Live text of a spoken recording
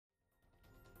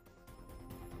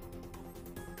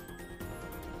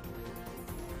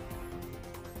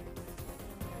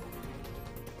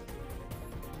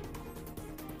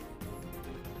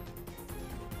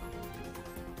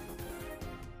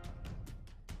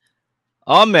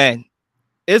Oh man,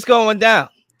 it's going down.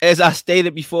 As I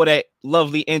stated before that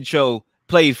lovely intro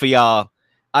played for y'all,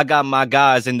 I got my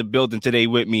guys in the building today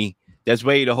with me that's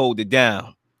ready to hold it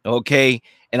down. Okay.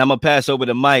 And I'm gonna pass over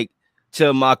the mic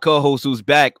to my co-host who's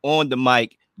back on the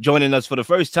mic, joining us for the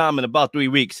first time in about 3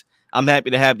 weeks. I'm happy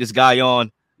to have this guy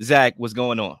on. Zach, what's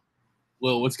going on?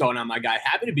 Will, what's going on, my guy?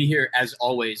 Happy to be here as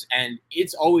always. And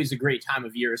it's always a great time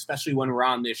of year, especially when we're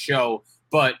on this show.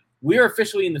 But we are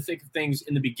officially in the thick of things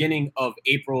in the beginning of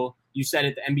April. You said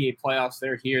it, the NBA playoffs,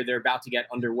 they're here. They're about to get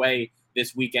underway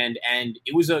this weekend. And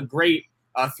it was a great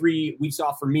 3 weeks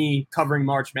off for me covering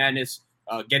March Madness,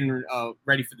 getting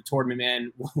ready for the tournament,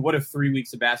 man. What a 3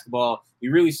 weeks of basketball. We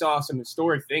really saw some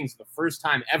historic things. The first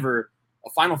time ever, a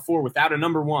Final Four without a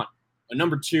number one, a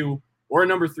number two, or a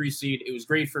number 3 seed. It was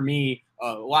great for me.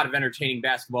 A lot of entertaining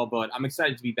basketball, but I'm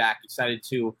excited to be back. Excited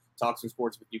to talk some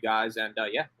sports with you guys. And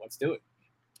yeah, let's do it.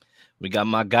 We got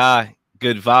my guy,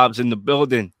 good vibes in the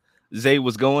building. Zay,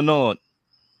 what's going on?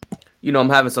 You know, I'm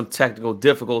having some technical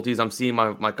difficulties. I'm seeing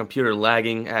my computer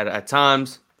lagging at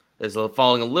times. It's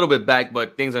falling a little bit back,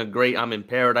 but things are great. I'm in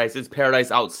paradise. It's paradise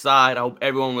outside. I hope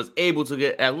everyone was able to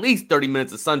get at least 30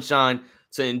 minutes of sunshine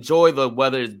to enjoy the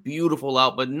weather. It's beautiful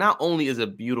out, but not only is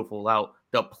it beautiful out,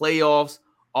 the playoffs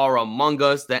are among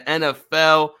us. The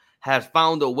NFL has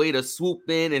found a way to swoop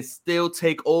in and still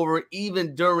take over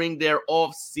even during their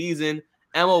off season.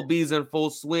 MLB's in full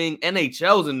swing.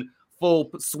 NHL's in full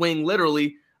swing,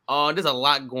 literally. There's a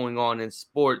lot going on in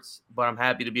sports, but I'm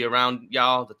happy to be around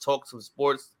y'all to talk some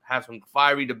sports, have some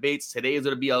fiery debates. Today is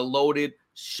going to be a loaded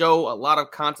show. A lot of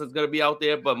content's going to be out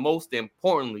there, but most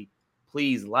importantly,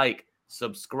 please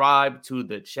subscribe to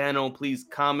the channel. Please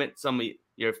comment some of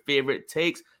your favorite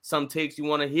takes, some takes you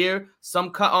want to hear,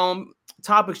 some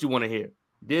topics you want to hear.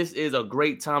 This is a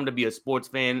great time to be a sports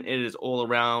fan. It is all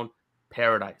around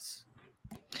paradise.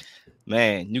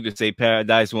 Man, you could say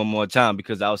paradise one more time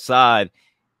because outside,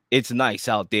 it's nice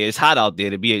out there. It's hot out there,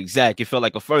 to be exact. It felt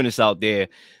like a furnace out there.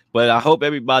 But I hope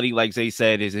everybody, like Zay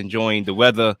said, is enjoying the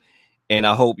weather. And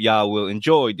I hope y'all will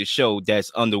enjoy the show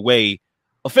that's underway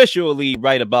officially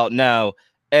right about now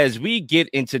as we get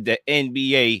into the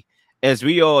NBA. As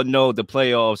we all know, the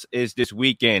playoffs is this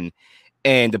weekend.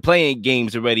 And the playing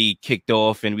games already kicked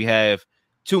off. And we have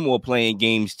 2 more playing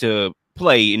games to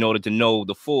play in order to know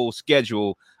the full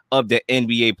schedule of the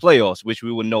NBA playoffs, which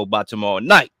we will know by tomorrow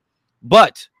night.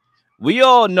 But we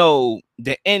all know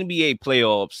the NBA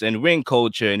playoffs and ring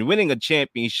culture and winning a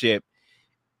championship,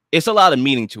 it's a lot of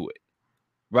meaning to it,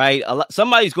 right?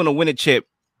 Somebody's going to win a chip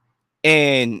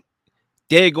and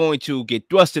they're going to get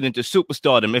thrusted into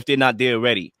superstardom if they're not there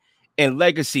already. And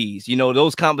legacies,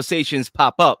 those conversations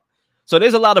pop up. So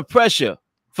there's a lot of pressure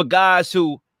for guys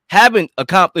who haven't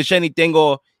accomplished anything,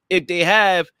 or if they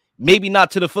have, maybe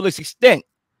not to the fullest extent.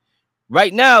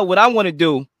 Right now, what I want to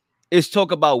do is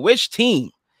talk about which team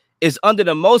is under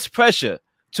the most pressure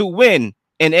to win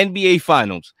an NBA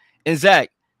Finals. And Zach,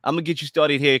 I'm going to get you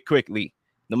started here quickly.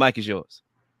 The mic is yours.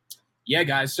 Yeah,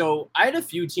 guys. So I had a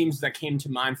few teams that came to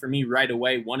mind for me right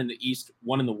away, one in the East,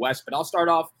 one in the West. But I'll start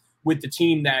off with the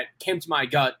team that came to my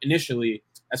gut initially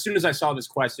as soon as I saw this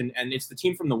question, and it's the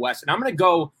team from the West. And I'm going to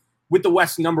go with the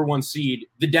West number 1 seed,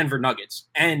 the Denver Nuggets.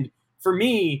 And for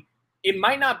me, it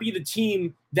might not be the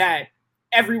team that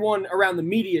everyone around the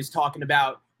media is talking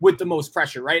about with the most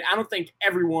pressure, right? I don't think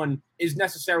everyone is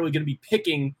necessarily going to be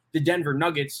picking the Denver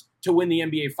Nuggets to win the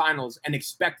NBA Finals and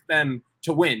expect them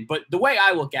to win. But the way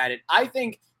I look at it, I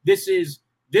think this is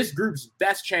this group's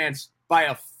best chance by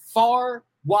a far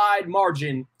wide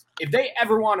margin. If they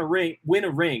ever want to win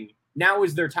a ring, now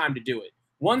is their time to do it.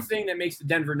 One thing that makes the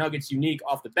Denver Nuggets unique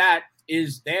off the bat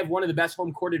is they have one of the best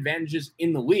home court advantages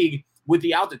in the league with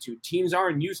the altitude. Teams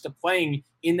aren't used to playing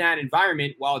in that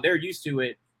environment while they're used to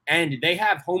it. And they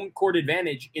have home court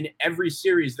advantage in every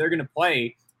series they're going to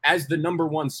play as the number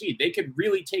 1 seed. They could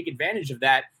really take advantage of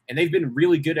that, and they've been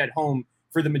really good at home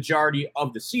for the majority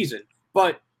of the season.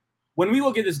 But when we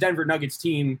look at this Denver Nuggets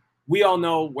team, we all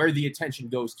know where the attention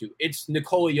goes to. It's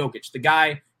Nikola Jokic, the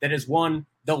guy that has won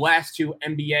the last 2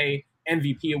 NBA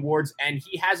MVP awards, and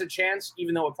he has a chance,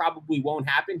 even though it probably won't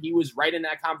happen. He was right in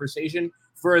that conversation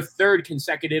for a 3rd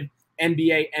consecutive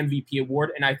NBA MVP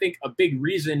award, and I think a big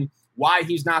reason why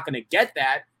he's not going to get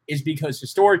that is because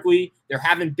historically there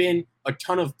haven't been a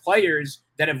ton of players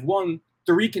that have won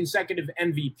 3 consecutive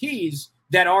MVPs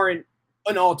that aren't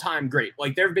an all-time great.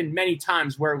 Like, there have been many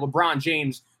times where LeBron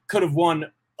James could have won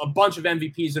a bunch of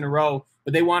MVPs in a row,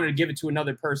 but they wanted to give it to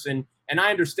another person, and I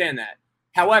understand that.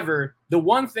 However, the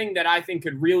one thing that I think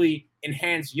could really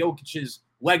enhance Jokic's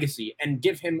legacy and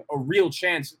give him a real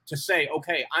chance to say,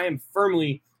 okay, I am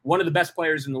firmly one of the best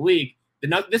players in the league,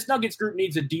 This Nuggets group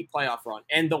needs a deep playoff run.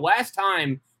 And the last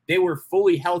time they were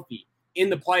fully healthy in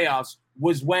the playoffs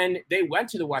was when they went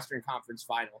to the Western Conference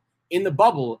Final in the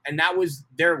bubble, and that was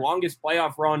their longest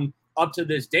playoff run up to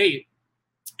this date.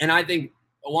 And I think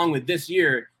along with this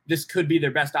year, this could be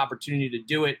their best opportunity to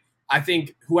do it. I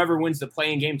think whoever wins the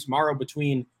play-in game tomorrow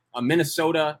between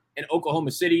Minnesota and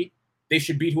Oklahoma City, they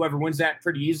should beat whoever wins that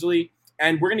pretty easily.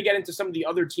 And we're going to get into some of the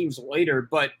other teams later,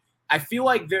 but I feel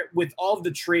like with all of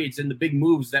the trades and the big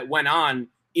moves that went on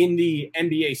in the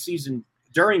NBA season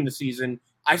during the season,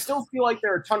 I still feel like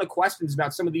there are a ton of questions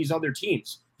about some of these other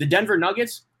teams. The Denver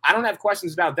Nuggets, I don't have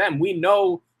questions about them. We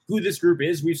know who this group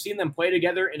is. We've seen them play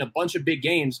together in a bunch of big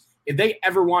games. If they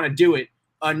ever want to do it,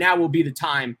 now will be the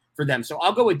time for them. So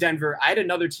I'll go with Denver. I had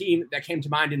another team that came to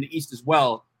mind in the East as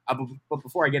well. But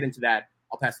before I get into that,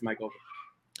 I'll pass the mic over.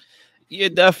 Yeah,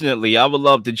 definitely. I would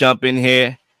love to jump in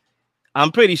here.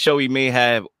 I'm pretty sure we may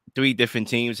have 3 different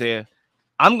teams here.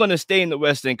 I'm going to stay in the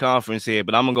Western Conference here,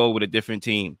 but I'm going to go with a different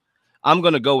team. I'm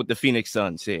going to go with the Phoenix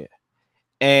Suns here.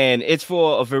 And it's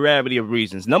for a variety of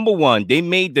reasons. Number one, they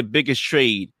made the biggest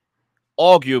trade,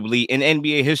 arguably, in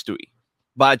NBA history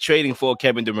by trading for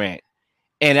Kevin Durant.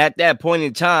 And at that point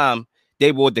in time,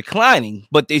 they were declining,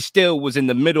 but they still was in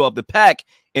the middle of the pack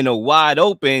in a wide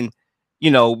open,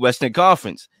 Western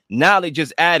Conference. Now they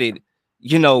just added,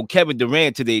 Kevin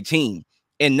Durant to their team.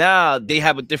 And now they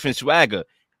have a different swagger.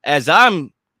 As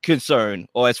I'm concerned,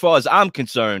 or as far as I'm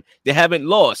concerned, they haven't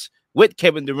lost with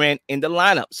Kevin Durant in the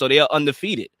lineup. So they are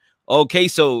undefeated. Okay,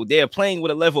 so they are playing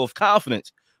with a level of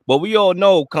confidence. But we all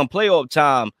know come playoff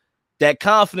time, that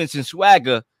confidence and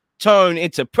swagger turn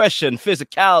into pressure and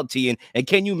physicality. And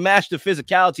can you match the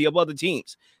physicality of other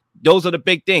teams? Those are the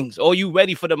big things. Are you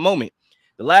ready for the moment?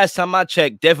 The last time I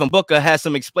checked, Devin Booker has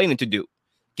some explaining to do.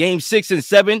 Game 6 and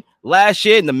 7 last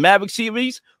year in the Maverick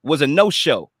series was a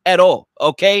no-show at all.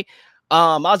 Okay.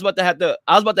 I was about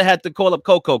to have to call up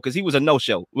Coco because he was a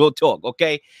no-show. Real talk.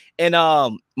 Okay. And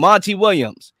Monty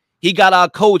Williams, he got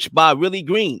out coached by Willie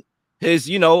Green, his,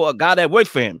 a guy that worked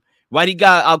for him. Right. He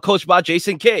got out coached by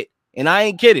Jason Kidd. And I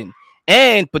ain't kidding.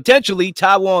 And potentially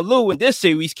Tyronn Lue in this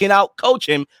series can out coach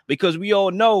him because we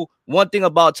all know one thing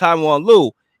about Tyronn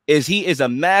Lue is he is a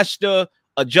master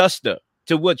adjuster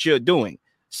to what you're doing.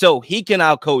 So he can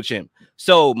out coach him.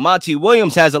 So Monty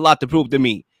Williams has a lot to prove to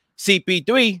me.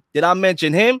 CP3, did I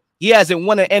mention him? He hasn't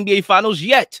won an NBA Finals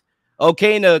yet.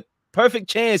 Okay, in a perfect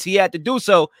chance he had to do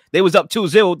so. They was up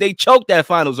 2-0. They choked that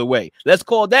Finals away. Let's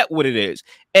call that what it is.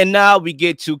 And now we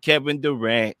get to Kevin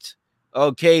Durant.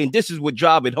 Okay, and this is what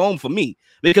drive it home for me.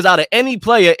 Because out of any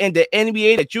player in the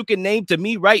NBA that you can name to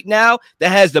me right now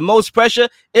that has the most pressure,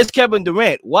 it's Kevin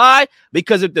Durant. Why?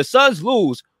 Because if the Suns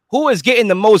lose, who is getting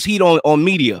the most heat on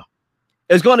media?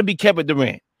 It's going to be Kevin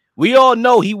Durant. We all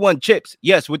know he won chips,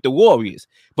 yes, with the Warriors.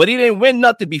 But he didn't win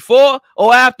nothing before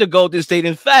or after Golden State.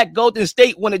 In fact, Golden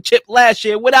State won a chip last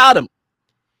year without him.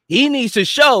 He needs to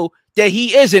show that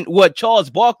he isn't what Charles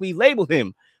Barkley labeled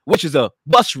him, which is a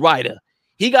bus rider.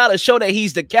 He got to show that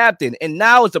he's the captain. And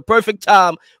now is the perfect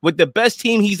time with the best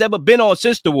team he's ever been on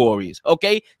since the Warriors.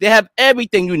 Okay. They have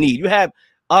everything you need. You have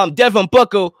Devin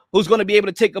Booker, who's going to be able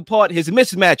to take apart his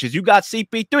mismatches. You got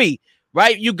CP3,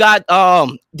 right? You got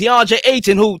DeAndre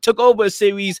Ayton, who took over a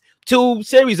series 2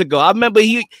 series ago. I remember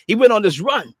he went on this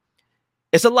run.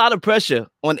 It's a lot of pressure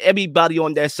on everybody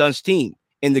on that Suns team.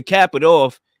 And to cap it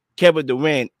off, Kevin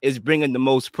Durant is bringing the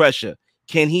most pressure.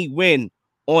 Can he win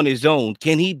on his own?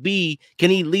 Can he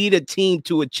lead a team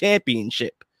to a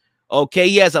championship? Okay,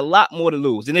 he has a lot more to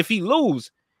lose. And if he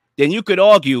loses, then you could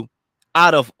argue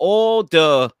out of all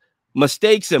the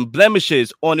mistakes and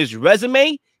blemishes on his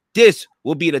resume, this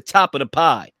will be the top of the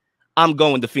pie. I'm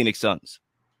going to Phoenix Suns.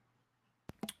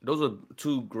 Those are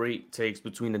 2 great takes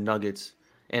between the Nuggets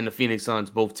and the Phoenix Suns,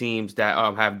 both teams that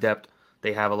have depth.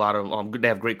 They have a lot of they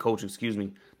have great coaching,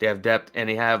 They have depth and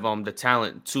they have the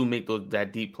talent to make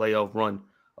that deep playoff run,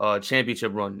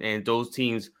 championship run. And those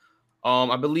teams,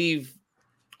 I believe,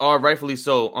 are rightfully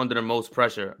so under the most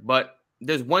pressure. But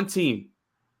there's one team,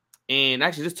 and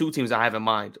actually there's 2 teams I have in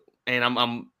mind, and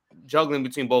I'm juggling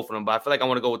between both of them. But I feel like I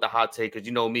want to go with the hot take because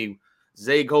you know me,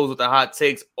 Zay goes with the hot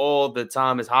takes all the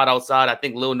time. It's hot outside. I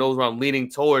think Lil knows where I'm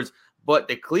leaning towards. But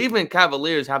the Cleveland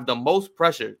Cavaliers have the most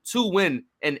pressure to win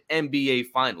an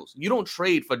NBA Finals. You don't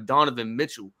trade for Donovan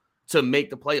Mitchell to make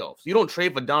the playoffs. You don't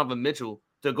trade for Donovan Mitchell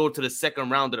to go to the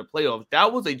second round of the playoffs.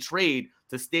 That was a trade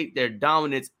to state their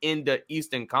dominance in the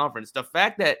Eastern Conference. The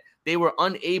fact that they were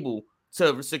unable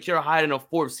to secure higher than a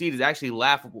 4th seed is actually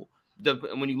laughable.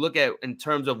 When you look at in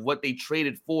terms of what they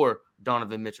traded for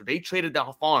Donovan Mitchell, they traded the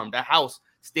farm, the house,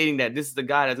 stating that this is the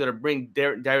guy that's going to bring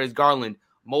Darius Garland,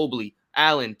 Mobley,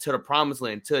 Allen to the promised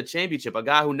land, to a championship, a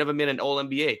guy who never been an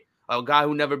All-NBA, a guy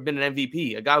who never been an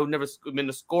MVP, a guy who never been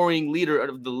the scoring leader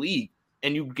of the league.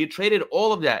 And you get traded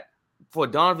all of that for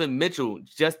Donovan Mitchell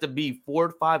just to be 4 or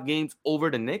 5 games over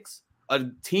the Knicks, a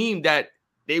team that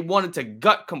they wanted to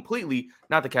gut completely,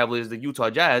 not the Cavaliers, the Utah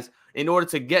Jazz, in order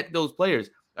to get those players.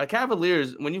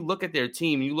 Cavaliers, when you look at their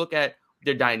team, you look at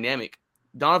their dynamic,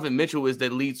 Donovan Mitchell is the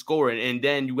lead scorer, and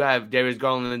then you have Darius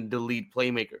Garland, the lead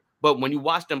playmaker. But when you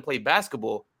watch them play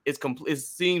basketball, it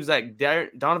seems like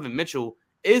Donovan Mitchell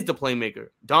is the playmaker.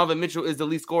 Donovan Mitchell is the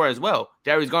lead scorer as well.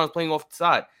 Darius Garland's playing off the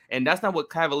side. And that's not what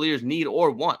Cavaliers need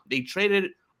or want. They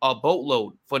traded a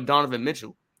boatload for Donovan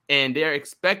Mitchell, and they're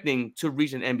expecting to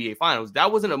reach an NBA Finals.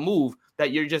 That wasn't a move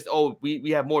that you're just,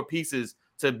 we have more pieces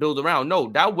to build around. No,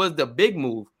 that was the big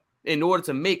move in order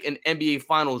to make an NBA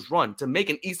Finals run, to make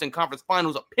an Eastern Conference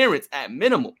Finals appearance at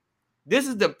minimum. This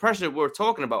is the pressure we're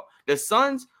talking about. The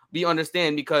Suns, we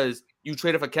understand because you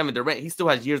traded for Kevin Durant. He still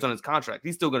has years on his contract.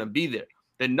 He's still going to be there.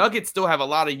 The Nuggets still have a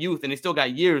lot of youth, and they still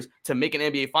got years to make an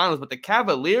NBA Finals. But the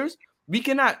Cavaliers, we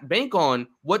cannot bank on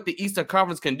what the Eastern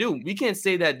Conference can do. We can't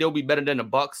say that they'll be better than the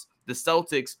Bucks, the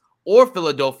Celtics, or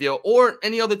Philadelphia, or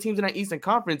any other teams in that Eastern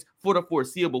Conference for the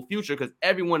foreseeable future because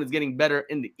everyone is getting better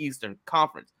in the Eastern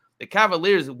Conference. The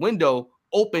Cavaliers window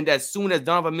opened as soon as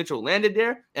Donovan Mitchell landed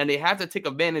there, and they have to take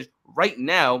advantage right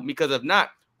now because if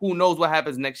not, who knows what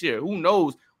happens next year? Who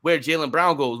knows where Jaylen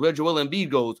Brown goes, where Joel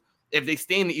Embiid goes, if they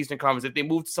stay in the Eastern Conference, if they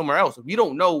move to somewhere else. We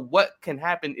don't know what can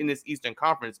happen in this Eastern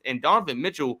Conference. And Donovan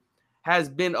Mitchell has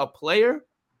been a player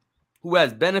who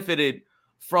has benefited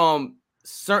from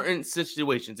certain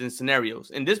situations and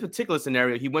scenarios. In this particular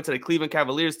scenario, he went to the Cleveland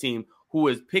Cavaliers team who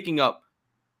is picking up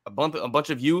a bunch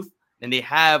of youth, and they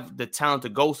have the talent to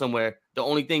go somewhere. The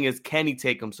only thing is, can he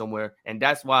take them somewhere? And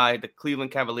that's why the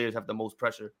Cleveland Cavaliers have the most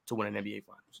pressure to win an NBA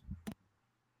Finals.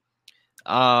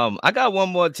 I got one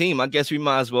more team. I guess we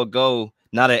might as well go.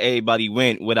 Now that everybody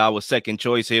went with our second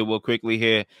choice here, real quickly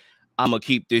here. I'm gonna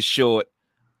keep this short.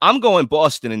 I'm going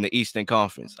Boston in the Eastern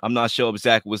Conference. I'm not sure if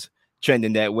Zach was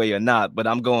trending that way or not, but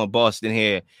I'm going Boston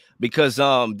here because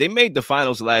they made the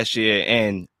finals last year,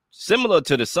 and similar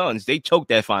to the Suns, they choked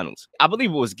that finals. I believe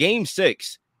it was Game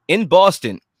 6 in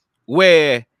Boston,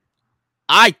 where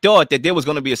I thought that there was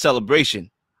going to be a celebration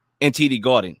in TD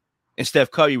Garden, and Steph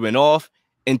Curry went off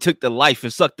and took the life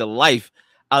and sucked the life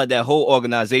out of that whole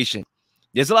organization.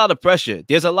 There's a lot of pressure.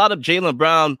 There's a lot of Jaylen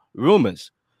Brown rumors.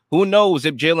 Who knows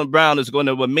if Jaylen Brown is going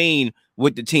to remain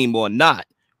with the team or not,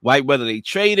 right? Whether they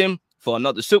trade him for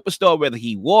another superstar, whether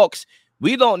he walks,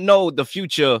 we don't know the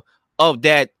future of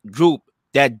that group,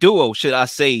 that duo, should I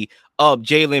say, of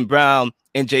Jaylen Brown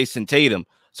and Jason Tatum.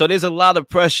 So there's a lot of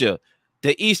pressure.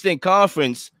 The Eastern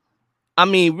Conference, I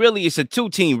mean, really, it's a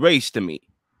 2-team race to me.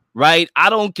 Right? I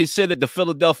don't consider the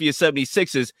Philadelphia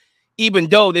 76ers, even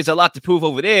though there's a lot to prove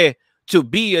over there, to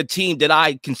be a team that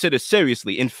I consider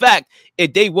seriously. In fact,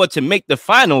 if they were to make the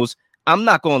finals, I'm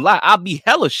not going to lie, I'll be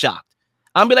hella shocked.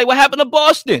 I'll be like, what happened to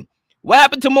Boston? What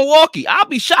happened to Milwaukee? I'll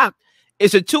be shocked.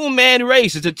 It's a 2-man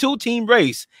race. It's a 2-team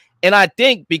race. And I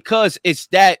think because it's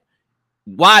that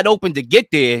wide open to get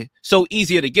there, so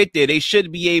easier to get there, they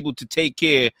should be able to take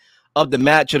care of the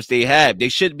matchups they have. They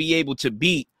should be able to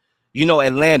beat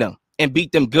Atlanta and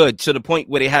beat them good to the point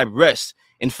where they have rest.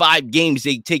 In 5 games,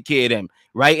 they take care of them,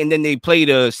 right? And then they play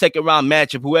the second round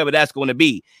matchup, whoever that's going to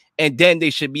be. And then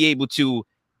they should be able to,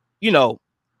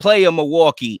 play a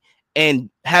Milwaukee and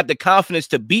have the confidence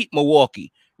to beat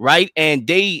Milwaukee, right? And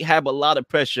they have a lot of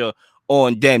pressure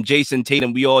on them. Jason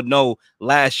Tatum, we all know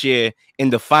last year in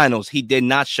the finals, he did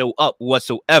not show up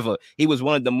whatsoever. He was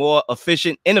one of the more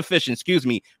inefficient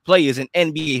players in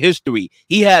NBA history.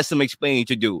 He has some explaining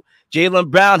to do. Jaylen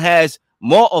Brown has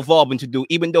more evolving to do,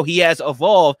 even though he has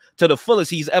evolved to the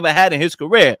fullest he's ever had in his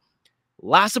career.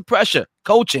 Lots of pressure,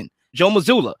 coaching, Joe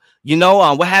Mazzulla.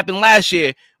 What happened last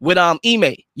year with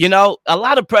Ime. A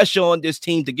lot of pressure on this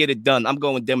team to get it done. I'm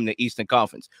going them in the Eastern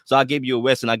Conference. So I gave you a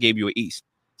West and I gave you an East.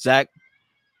 Zach,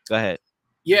 go ahead.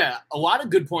 Yeah, a lot of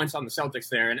good points on the Celtics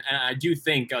there, and I do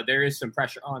think there is some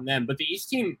pressure on them. But the East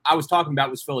team I was talking about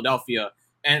was Philadelphia,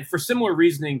 and for similar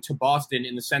reasoning to Boston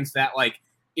in the sense that,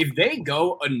 if they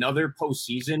go another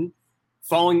postseason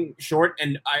falling short,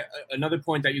 and another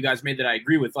point that you guys made that I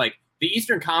agree with, the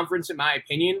Eastern Conference, in my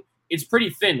opinion, it's pretty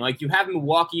thin. You have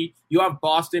Milwaukee, you have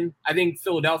Boston. I think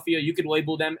Philadelphia, you could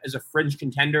label them as a fringe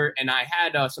contender, and I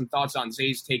had some thoughts on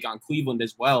Zay's take on Cleveland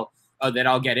as well that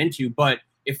I'll get into. But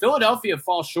if Philadelphia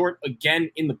falls short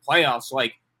again in the playoffs,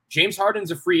 James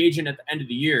Harden's a free agent at the end of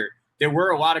the year. There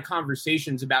were a lot of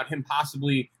conversations about him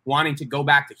possibly wanting to go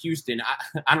back to Houston.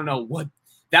 I don't know what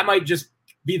that might just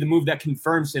be the move that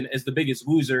confirms him as the biggest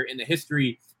loser in the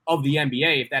history of the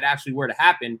NBA if that actually were to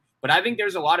happen. But I think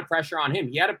there's a lot of pressure on him.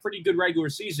 He had a pretty good regular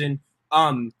season.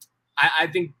 I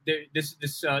think this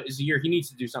is a year he needs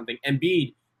to do something.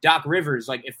 Embiid, Doc Rivers,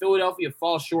 like if Philadelphia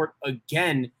falls short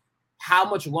again, how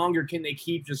much longer can they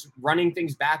keep just running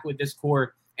things back with this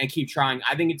core and keep trying?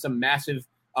 I think it's a massive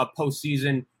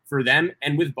postseason for them.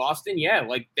 And with Boston, yeah,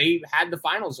 like they had the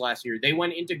finals last year. They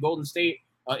went into Golden State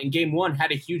in game one,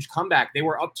 had a huge comeback. They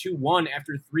were up 2-1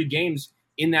 after 3 games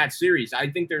in that series. I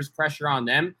think there's pressure on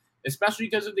them, especially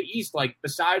because of the East. Like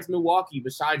besides Milwaukee,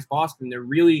 besides Boston, there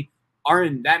really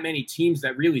aren't that many teams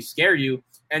that really scare you.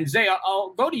 And Zay,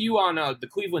 I'll go to you on the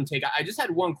Cleveland take. I just had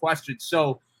one question.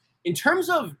 So in terms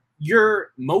of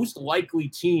your most likely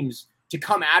teams to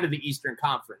come out of the Eastern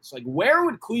Conference, like where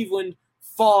would Cleveland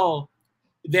fall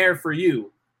there for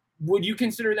you? Would you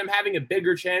consider them having a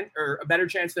bigger chance or a better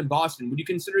chance than Boston? Would you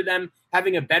consider them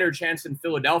having a better chance than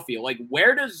Philadelphia? Like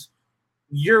where does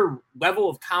your level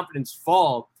of confidence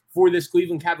fall for this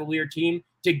Cleveland Cavalier team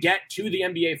to get to the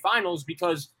NBA Finals?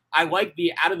 Because I like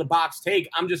the out-of-the-box take.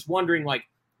 I'm just wondering, like,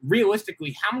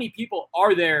 realistically, how many people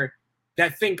are there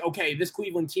that think, okay, this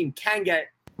Cleveland team can get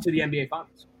to the NBA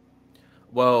Finals?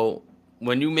 Well,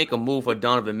 when you make a move for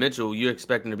Donovan Mitchell, you're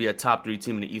expecting to be a top 3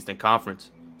 team in the Eastern Conference.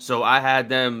 So I had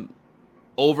them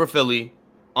over Philly,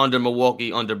 under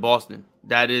Milwaukee, under Boston.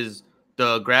 That is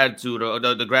the gratitude or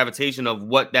the gravitation of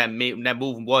what that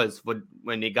move was for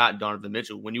when they got Donovan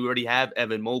Mitchell. When you already have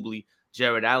Evan Mobley,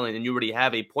 Jared Allen, and you already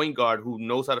have a point guard who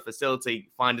knows how to facilitate,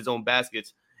 find his own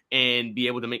baskets, and be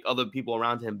able to make other people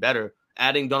around him better.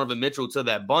 Adding Donovan Mitchell to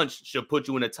that bunch should put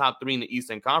you in the top 3 in the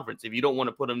Eastern Conference. If you don't want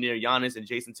to put him near Giannis and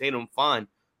Jason Tatum, fine.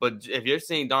 But if you're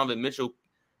saying Donovan Mitchell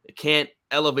can't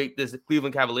elevate this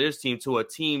Cleveland Cavaliers team to a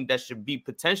team that should be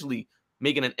potentially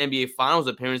making an NBA Finals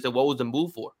appearance, then what was the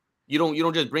move for? You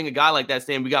don't just bring a guy like that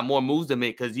saying we got more moves to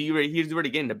make because he's already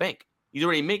getting the bank. He's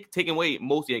already taking away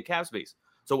most of your cap space.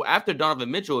 So after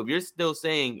Donovan Mitchell, if you're still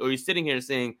saying, or you're sitting here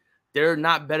saying they're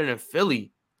not better than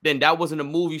Philly, then that wasn't a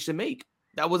move you should make.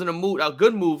 That wasn't a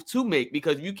good move to make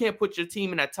because you can't put your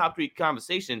team in that top 3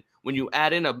 conversation when you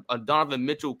add in a Donovan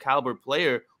Mitchell caliber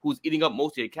player who's eating up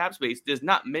most of your cap space. There's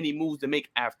not many moves to make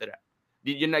after that.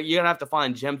 You're going to have to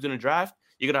find gems in the draft.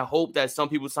 You're going to hope that some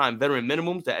people sign veteran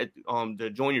minimums to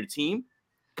join your team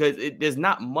because there's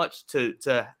not much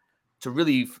to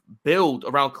really build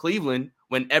around Cleveland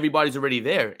when everybody's already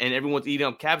there and everyone's eating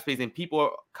up cap space and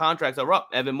contracts are up.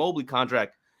 Evan Mobley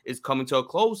contract is coming to a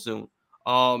close soon.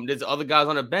 There's other guys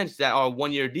on the bench that are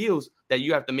 1-year deals that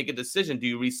you have to make a decision. Do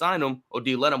you re-sign them or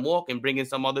do you let them walk and bring in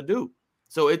some other dude?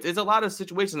 So it's a lot of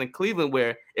situations in Cleveland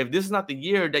where if this is not the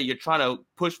year that you're trying to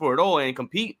push for it all and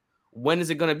compete, when is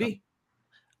it going to be?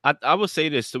 I would say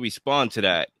this to respond to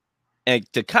that and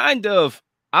to kind of,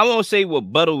 I won't say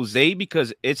rebuttal Zay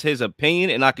because it's his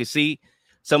opinion and I can see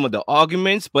some of the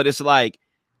arguments, but it's like,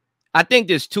 I think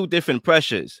there's 2 different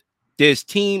pressures. There's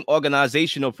team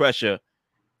organizational pressure,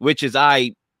 which is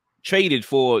I traded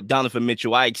for Donovan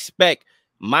Mitchell. I expect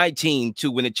my team to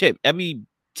win a chip. Every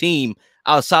team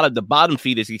outside of the bottom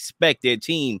feeders expect their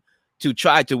team to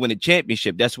try to win a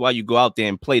championship. That's why you go out there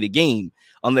and play the game,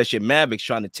 unless you're Mavericks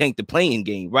trying to tank the playing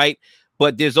game, right?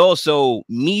 But there's also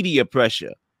media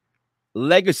pressure,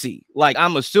 legacy. Like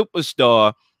I'm a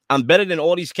superstar. I'm better than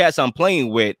all these cats I'm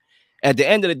playing with. At the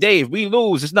end of the day, if we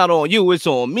lose, it's not on you, it's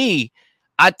on me.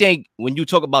 I think when you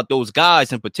talk about those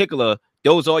guys in particular,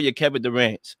 those are your Kevin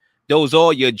Durant's. Those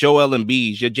are your Joel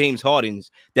Embiid's, your James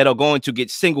Hardens that are going to get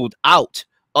singled out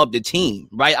of the team,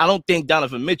 right? I don't think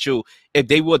Donovan Mitchell, if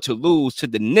they were to lose to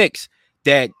the Knicks,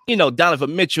 that,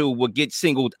 Donovan Mitchell would get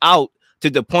singled out to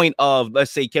the point of,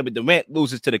 let's say, Kevin Durant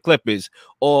loses to the Clippers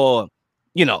or,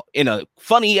 in a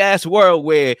funny ass world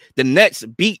where the Nets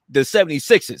beat the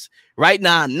 76ers right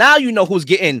now you know who's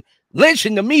getting lynched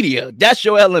in the media. That's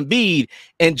Joel Embiid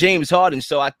and James Harden.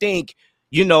 So I think,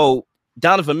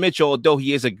 Donovan Mitchell, although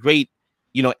he is a great,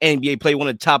 NBA player, one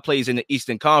of the top players in the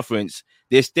Eastern Conference,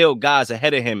 there's still guys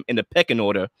ahead of him in the pecking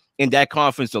order in that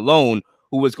conference alone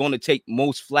who was going to take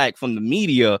most flack from the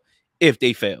media if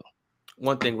they fail.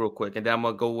 One thing real quick, and then I'm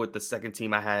going to go with the second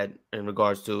team I had in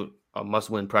regards to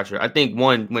must-win pressure. I think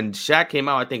when Shaq came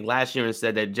out, I think last year and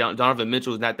said that Donovan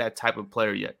Mitchell is not that type of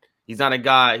player yet. He's not a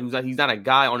guy he's not a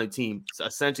guy on a team. So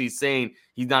essentially saying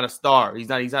he's not a star. He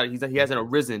hasn't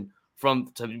arisen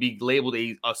to be labeled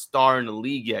a star in the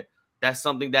league yet. That's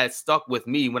something that stuck with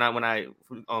me when I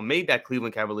made that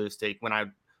Cleveland Cavaliers take, when I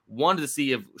wanted to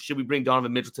see if should we bring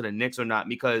Donovan Mitchell to the Knicks or not,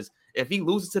 because if he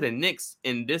loses to the Knicks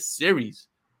in this series,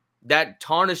 that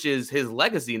tarnishes his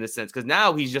legacy in a sense, because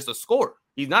now he's just a scorer.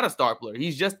 He's not a star player.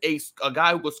 He's just a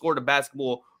guy who could score the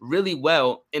basketball really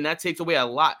well, and that takes away a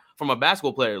lot from a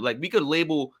basketball player. Like, we could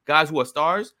label guys who are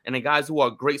stars and then guys who are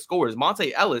great scorers.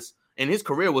 Monte Ellis in his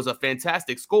career was a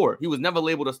fantastic scorer. He was never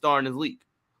labeled a star in his league,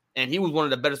 and he was one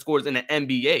of the better scorers in the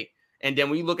NBA. And then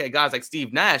when you look at guys like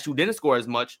Steve Nash, who didn't score as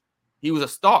much, he was a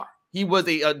star. He was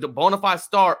the bona fide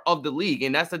star of the league,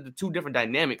 and that's the two different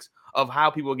dynamics of how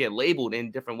people get labeled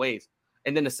in different ways.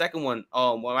 And then the second one,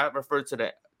 when I referred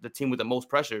to the team with the most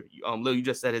pressure, Lil, you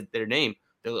just said their name,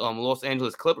 the Los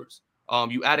Angeles Clippers.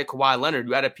 You added Kawhi Leonard,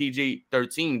 you added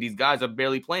PG-13. These guys are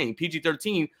barely playing.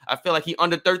 PG-13, I feel like he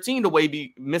under 13 the way he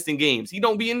be missing games. He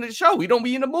don't be in the show. He don't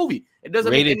be in the movie. It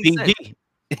doesn't make any sense.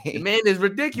 The man is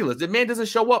ridiculous. The man doesn't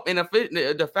show up. And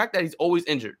the fact that he's always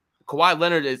injured. Kawhi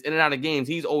Leonard is in and out of games.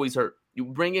 He's always hurt. You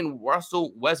bring in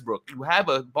Russell Westbrook. You have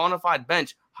a bona fide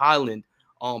bench. Highland,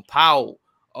 Powell,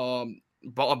 Batum.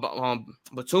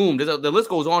 The list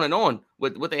goes on and on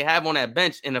with what they have on that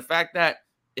bench. And the fact that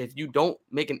if you don't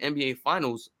make an NBA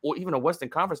Finals or even a Western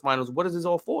Conference Finals, what is this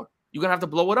all for? You're going to have to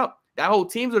blow it up. That whole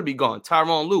team's going to be gone.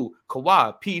 Tyronn Lue,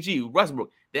 Kawhi, PG,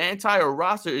 Westbrook. The entire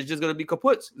roster is just going to be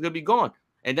kaput. It's going to be gone.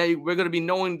 And then we're going to be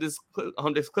knowing this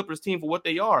Clippers team for what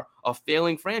they are, a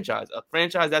failing franchise, a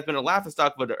franchise that's been a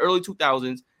laughingstock for the early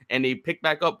 2000s, and they picked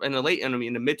back up in the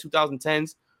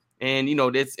mid-2010s. And,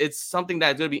 it's something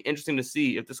that's going to be interesting to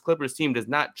see if this Clippers team does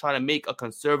not try to make a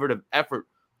conservative effort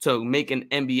to make an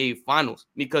NBA Finals,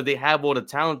 because they have all the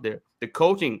talent there. The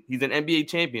coaching, he's an NBA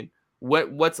champion.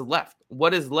 What's left?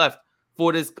 What is left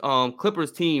for this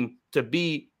Clippers team to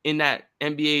be in that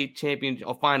NBA champion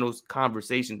or finals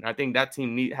conversation? I think that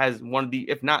team has one of the,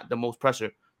 if not the most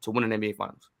pressure to win an NBA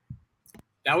Finals.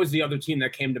 That was the other team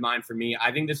that came to mind for me.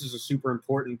 I think this is a super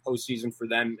important postseason for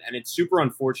them, and it's super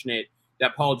unfortunate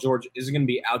that Paul George isn't going to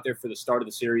be out there for the start of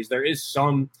the series. There is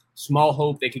some small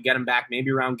hope they could get him back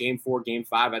maybe around Game 4, Game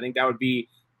 5. I think that would be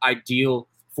ideal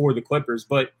for the Clippers.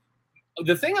 But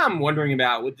the thing I'm wondering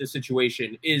about with this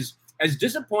situation is, as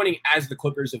disappointing as the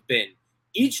Clippers have been,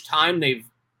 each time they've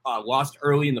lost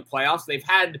early in the playoffs, they've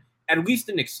had at least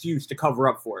an excuse to cover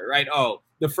up for it, right? Oh,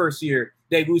 the first year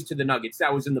they lose to the Nuggets.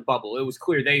 That was in the bubble. It was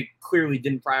clear they clearly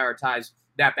didn't prioritize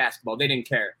that basketball. They didn't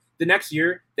care. The next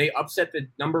year, they upset the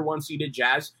number 1 seeded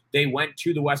Jazz. They went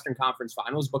to the Western Conference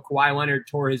Finals, but Kawhi Leonard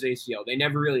tore his ACL. They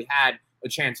never really had a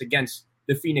chance against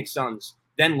the Phoenix Suns.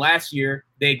 Then last year,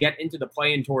 they get into the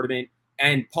play-in tournament,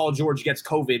 and Paul George gets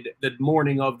COVID the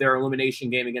morning of their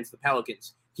elimination game against the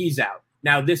Pelicans. He's out.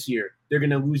 Now this year, they're going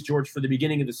to lose George for the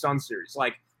beginning of the Sun series.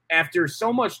 Like, after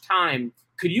so much time,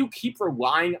 could you keep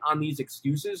relying on these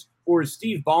excuses? Or is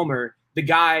Steve Ballmer, the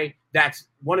guy that's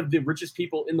one of the richest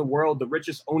people in the world, the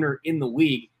richest owner in the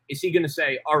league, is he going to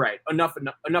say, all right, enough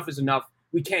is enough.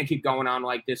 We can't keep going on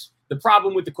like this. The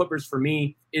problem with the Clippers for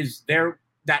me is they're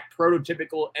that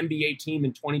prototypical NBA team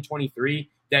in 2023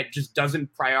 that just doesn't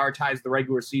prioritize the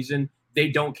regular season. They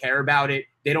don't care about it.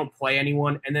 They don't play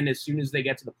anyone. And then as soon as they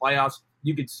get to the playoffs,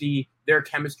 you could see their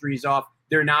chemistry is off.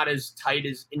 They're not as tight,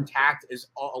 as intact as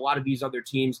a lot of these other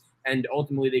teams. And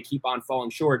ultimately, they keep on falling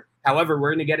short. However, we're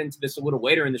going to get into this a little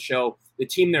later in the show. The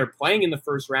team they're playing in the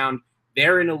first round,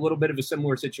 they're in a little bit of a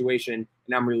similar situation,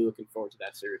 and I'm really looking forward to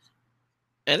that series.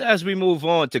 And as we move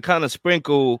on to kind of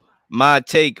sprinkle my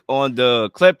take on the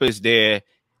Clippers there,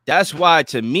 that's why,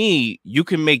 to me, you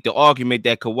can make the argument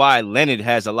that Kawhi Leonard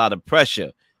has a lot of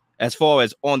pressure as far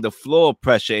as on the floor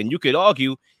pressure. And you could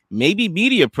argue maybe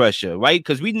media pressure, right?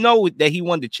 Because we know that he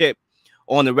won the chip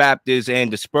on the Raptors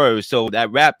and the Spurs. So that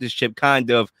Raptors chip kind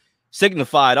of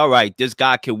signified, all right, this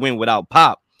guy can win without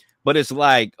Pop. But it's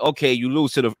like, okay, you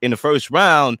lose in the first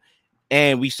round,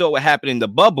 and we saw what happened in the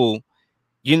bubble.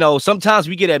 Sometimes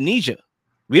we get amnesia.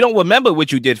 We don't remember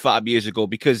what you did 5 years ago,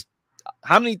 because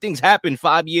how many things happened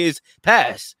 5 years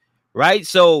past, right?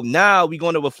 So now we're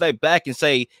going to reflect back and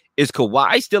say, is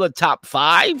Kawhi still a top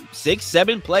 5, 6,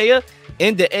 7 player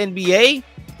in the NBA?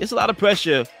 There's a lot of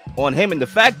pressure on him. And the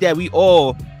fact that we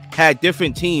all had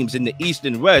different teams in the East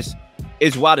and West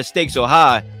is why the stakes are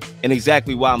high, and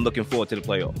exactly why I'm looking forward to the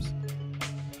playoffs.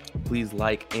 Please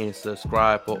like and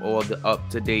subscribe for all the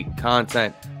up-to-date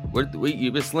content.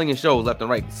 You've been slinging shows left and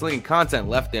right, slinging content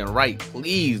left and right.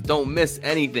 Please don't miss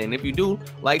anything. If you do,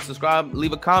 like, subscribe,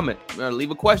 leave a comment, leave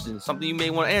a question, something you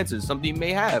may want to answer, something you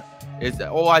may have.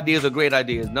 All ideas are great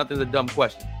ideas. Nothing's a dumb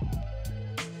question.